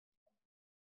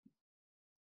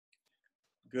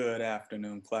Good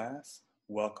afternoon, class.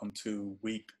 Welcome to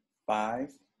week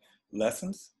 5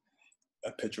 lessons.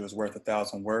 A picture is worth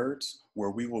 1,000 words,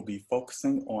 where we will be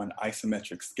focusing on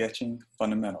isometric sketching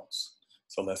fundamentals.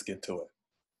 So let's get to it.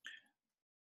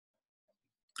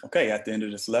 Okay, at the end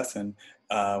of this lesson,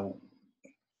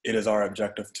 it is our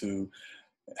objective to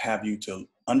have you to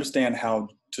understand how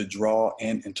to draw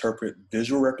and interpret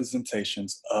visual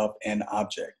representations of an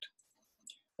object.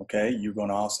 Okay, you're going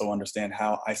to also understand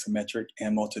how isometric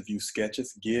and multi-view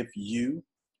sketches give you,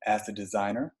 as the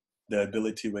designer, the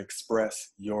ability to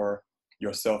express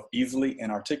yourself easily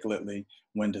and articulately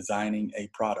when designing a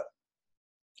product.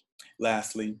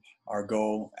 Lastly, our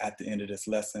goal at the end of this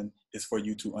lesson is for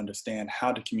you to understand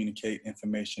how to communicate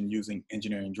information using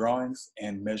engineering drawings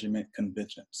and measurement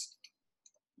conventions.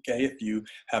 Okay, if you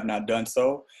have not done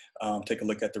so, take a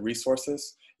look at the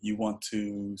resources you want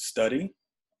to study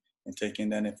and take in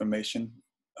that information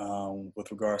with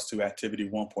regards to activity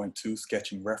 1.2,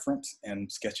 sketching reference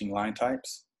and sketching line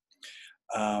types.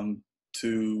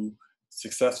 To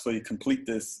successfully complete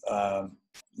this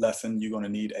lesson, you're going to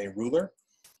need a ruler,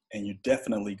 and you're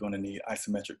definitely going to need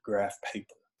isometric graph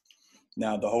paper.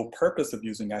 Now, the whole purpose of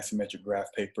using isometric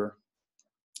graph paper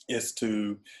is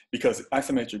because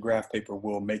isometric graph paper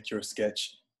will make your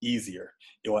sketch easier.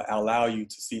 It will allow you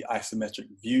to see isometric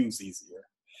views easier.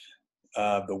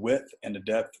 The width and the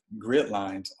depth grid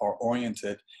lines are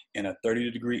oriented in a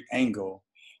 30-degree angle,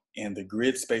 and the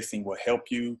grid spacing will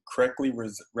help you correctly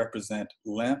represent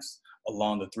lengths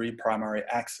along the 3 primary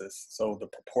axes, so the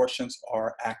proportions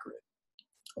are accurate.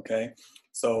 Okay,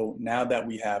 so now that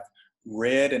we have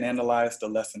read and analyzed the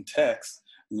lesson text,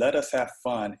 let us have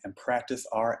fun and practice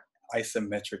our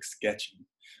isometric sketching.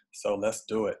 So let's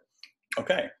do it.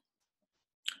 Okay,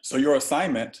 so your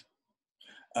assignment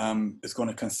is going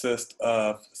to consist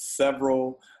of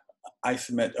several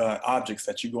objects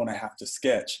that you're going to have to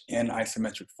sketch in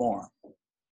isometric form.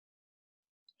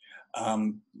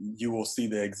 You will see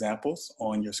the examples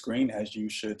on your screen, as you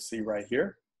should see right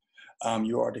here.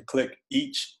 You are to click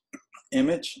each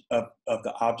image of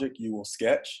the object you will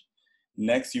sketch.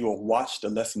 Next, you will watch the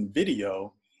lesson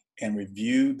video and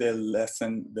review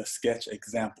the sketch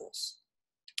examples.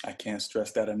 I can't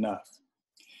stress that enough.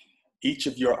 Each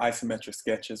of your isometric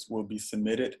sketches will be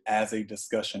submitted as a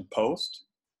discussion post.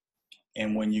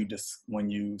 And when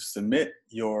you submit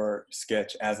your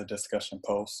sketch as a discussion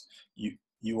post,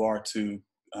 you are to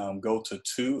go to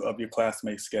 2 of your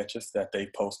classmates' sketches that they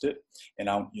posted, and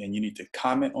you need to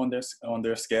comment on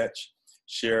their sketch,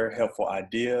 share helpful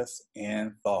ideas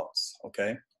and thoughts.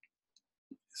 Okay.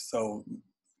 So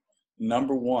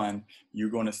number 1, you're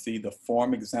going to see the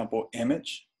form example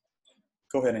image.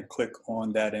 Go ahead and click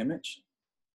on that image.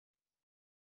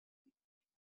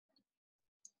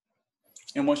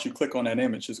 And once you click on that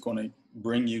image, it's going to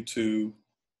bring you to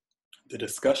the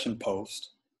discussion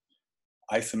post,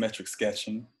 isometric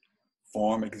sketching,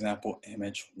 form example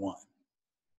image 1.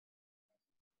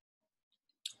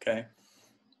 Okay.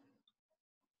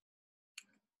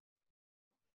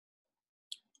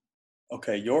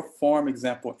 Okay, your form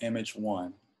example image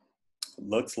 1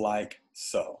 looks like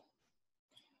so.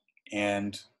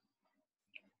 And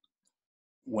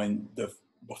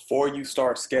before you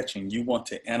start sketching, you want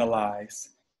to analyze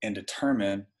and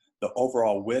determine the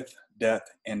overall width,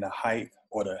 depth, and the height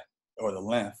or the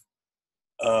length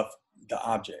of the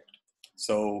object.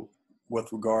 So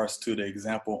with regards to the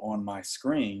example on my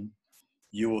screen,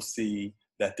 you will see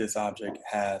that this object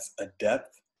has a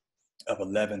depth of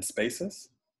 11 spaces.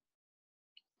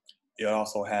 It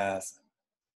also has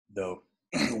the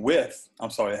width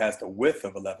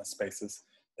of 11 spaces.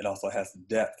 It also has the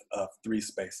depth of 3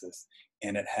 spaces,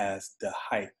 and it has the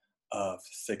height of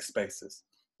 6 spaces.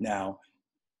 Now,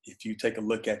 if you take a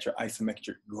look at your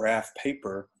isometric graph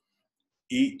paper,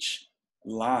 each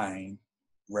line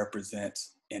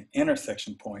represents an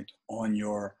intersection point on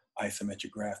your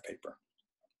isometric graph paper.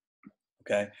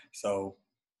 Okay, so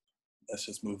let's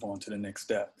just move on to the next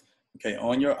step. Okay,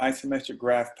 on your isometric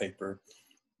graph paper,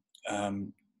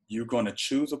 you're going to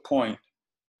choose a point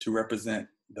to represent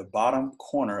the bottom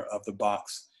corner of the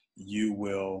box you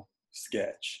will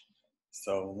sketch.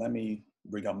 So let me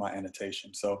bring up my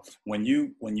annotation. So if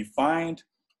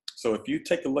you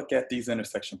take a look at these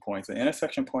intersection points, the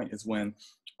intersection point is when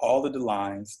all of the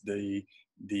lines, the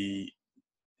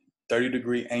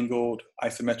 30-degree angled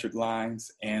isometric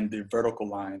lines and the vertical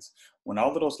lines, when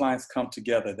all of those lines come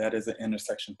together, that is an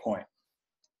intersection point.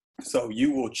 So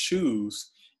you will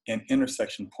choose an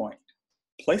intersection point,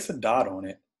 place a dot on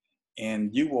it, and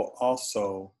you will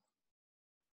also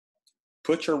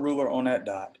put your ruler on that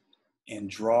dot and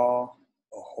draw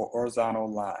a horizontal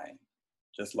line,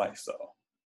 just like so.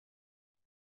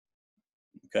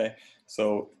 okay?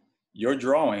 So your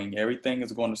drawing, everything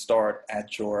is going to start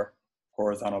at your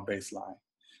horizontal baseline.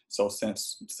 So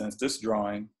since this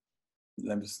drawing,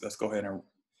 let's go ahead and,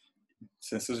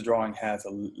 since this drawing has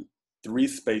 3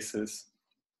 spaces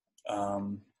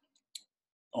on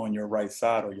your right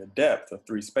side, or your depth of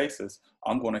 3 spaces,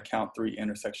 I'm going to count 3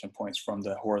 intersection points from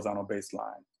the horizontal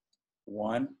baseline.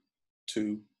 1,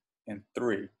 2, and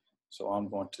 3. So I'm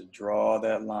going to draw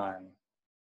that line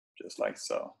just like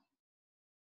so.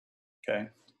 Okay.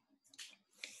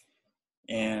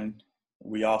 And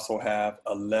we also have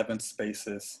 11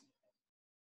 spaces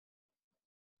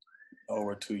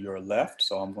over to your left.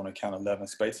 So I'm going to count 11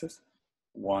 spaces.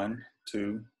 1,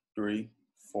 2, 3,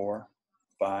 4,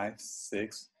 5,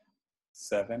 6,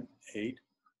 7, 8,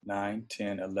 9,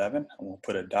 10, 11. I'm going to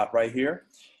put a dot right here.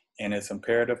 And it's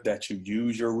imperative that you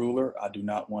use your ruler. I do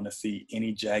not want to see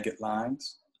any jagged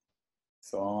lines.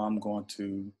 So I'm going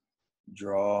to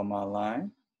draw my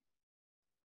line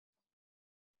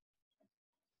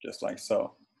just like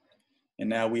so. And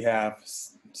now we have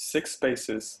 6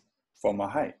 spaces for my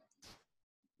height.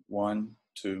 1,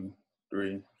 2,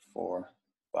 3, 4,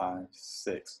 5,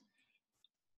 6.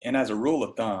 And as a rule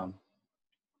of thumb,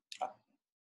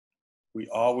 we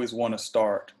always want to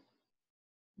start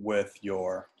with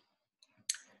your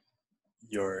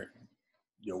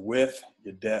width,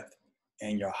 your depth,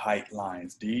 and your height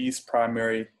lines. These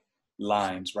primary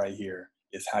lines right here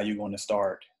is how you're going to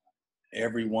start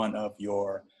every one of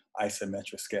your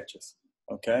isometric sketches.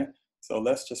 Okay, so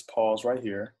let's just pause right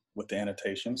here with the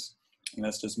annotations, and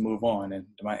let's just move on, and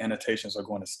my annotations are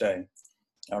going to stay.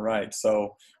 All right,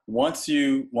 so once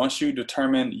you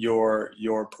determine your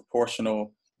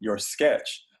proportional, your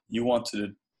sketch, you want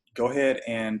to go ahead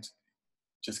and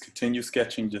just continue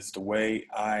sketching just the way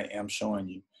I am showing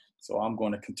you. So I'm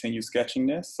going to continue sketching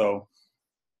this. So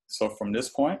from this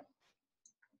point,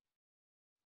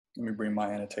 let me bring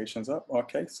my annotations up.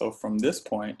 Okay, so from this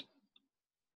point,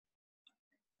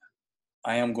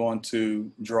 I am going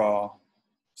to draw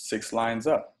 6 lines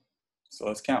up. So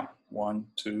let's count. 1,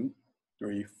 2,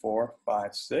 3, 4,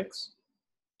 5, 6.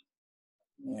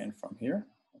 And from here,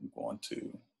 I'm going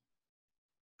to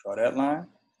draw that line.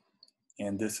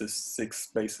 And this is 6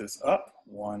 spaces up.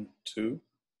 1, 2,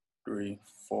 3,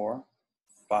 4,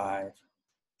 5,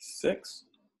 6.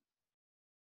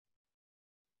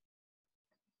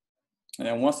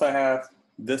 And once I have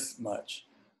this much,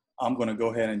 I'm going to go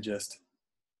ahead and just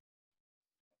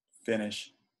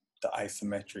finish the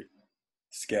isometric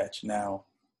sketch. Now,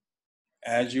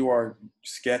 as you are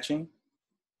sketching,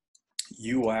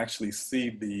 you will actually see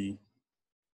the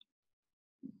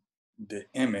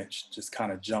image just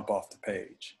kind of jump off the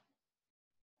page.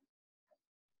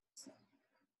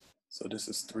 So this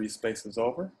is 3 spaces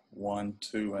over, 1,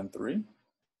 2, and 3.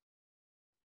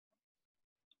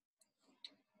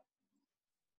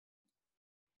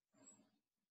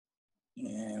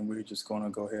 And we're just going to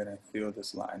go ahead and fill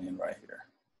this line in right here.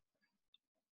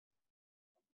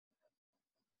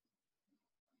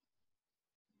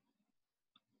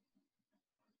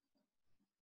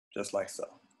 Just like so,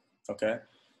 okay?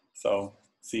 So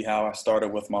see how I started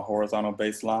with my horizontal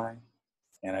baseline,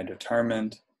 and I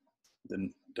determined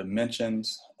the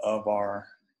dimensions of our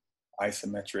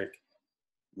isometric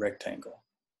rectangle.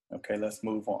 Okay, let's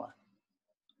move on.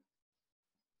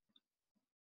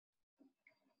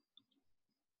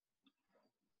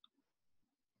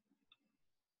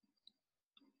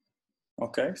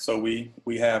 Okay, so we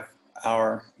have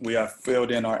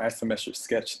filled in our isometric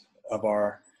sketch of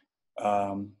our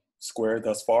square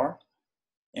thus far.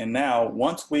 And now,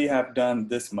 once we have done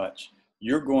this much,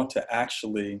 you're going to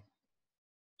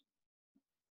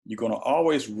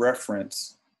always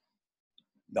reference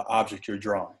the object you're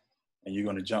drawing, and you're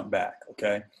going to jump back,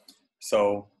 okay?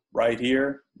 So right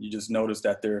here, you just notice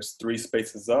that there's 3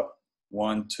 spaces up,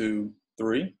 1, 2,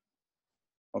 3.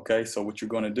 Okay, so what you're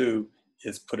going to do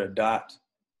is put a dot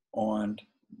on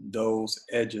those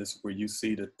edges where you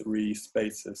see the 3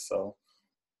 spaces. So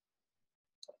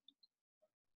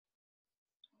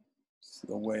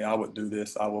the way I would do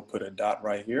this, I will put a dot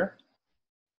right here.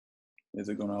 Is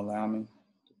it going to allow me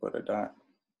to put a dot?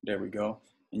 There we go.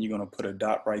 And you're going to put a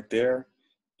dot right there,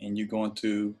 and you're going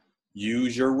to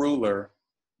use your ruler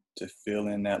to fill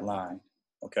in that line,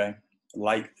 okay?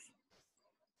 Lightly.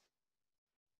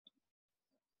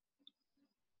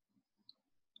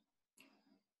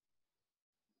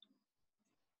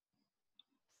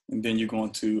 And then you're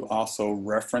going to also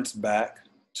reference back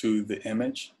to the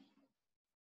image,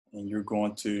 and you're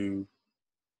going to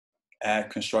add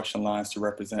construction lines to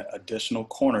represent additional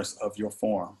corners of your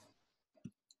form,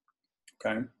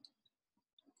 okay?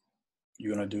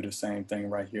 You're going to do the same thing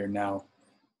right here. Now,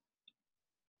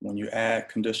 when you add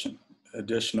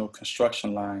additional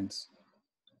construction lines,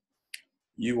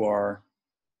 you are,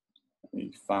 let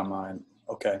me find mine.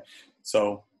 Okay,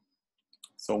 so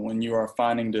when you are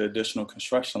finding the additional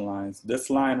construction lines, this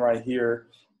line right here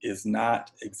is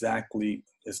not exactly,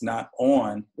 it's not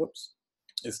on, whoops,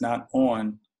 it's not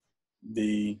on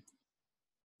the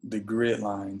grid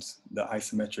lines, the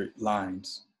isometric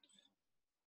lines.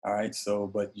 All right, so,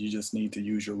 but you just need to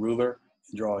use your ruler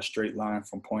and draw a straight line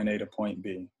from point A to point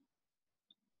B.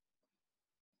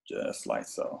 Just like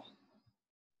so.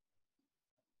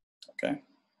 Okay.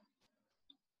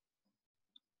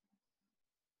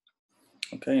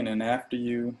 Okay, and then after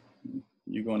you're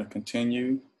going to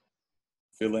continue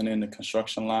filling in the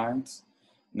construction lines.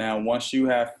 Now, once you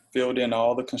have filled in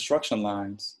all the construction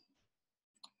lines,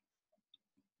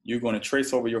 you're going to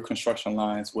trace over your construction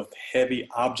lines with heavy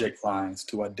object lines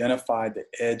to identify the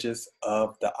edges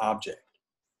of the object.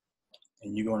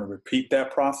 And you're going to repeat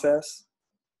that process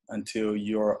until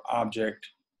your object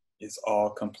is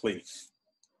all complete.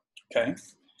 Okay?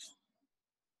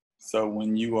 So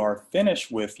when you are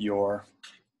finished with your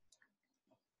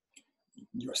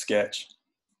sketch,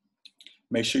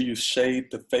 make sure you shade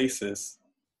the faces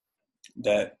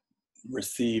that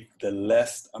receive the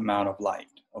less amount of light.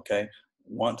 Okay?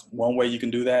 One way you can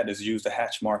do that is use the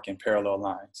hatch mark in parallel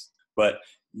lines. But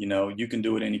you can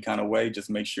do it any kind of way. Just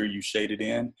make sure you shade it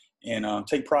in and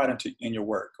take pride in your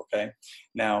work. Okay.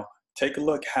 Now take a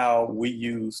look how we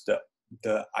use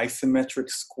the isometric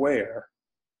square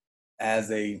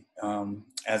as a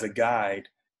guide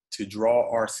to draw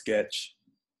our sketch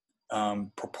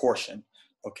proportion.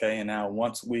 Okay. And now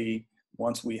once we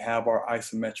have our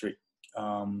isometric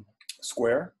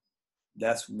square,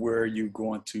 that's where you're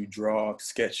going to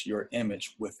sketch your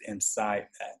image with inside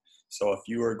that. So if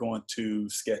you are going to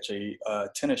sketch a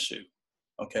tennis shoe,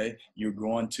 okay, you're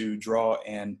going to draw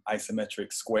an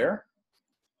isometric square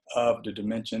of the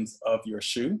dimensions of your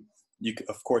shoe.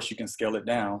 Of course, you can scale it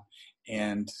down.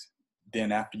 And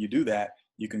then after you do that,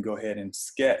 you can go ahead and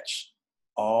sketch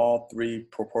all three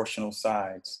proportional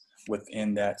sides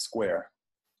within that square.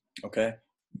 Okay,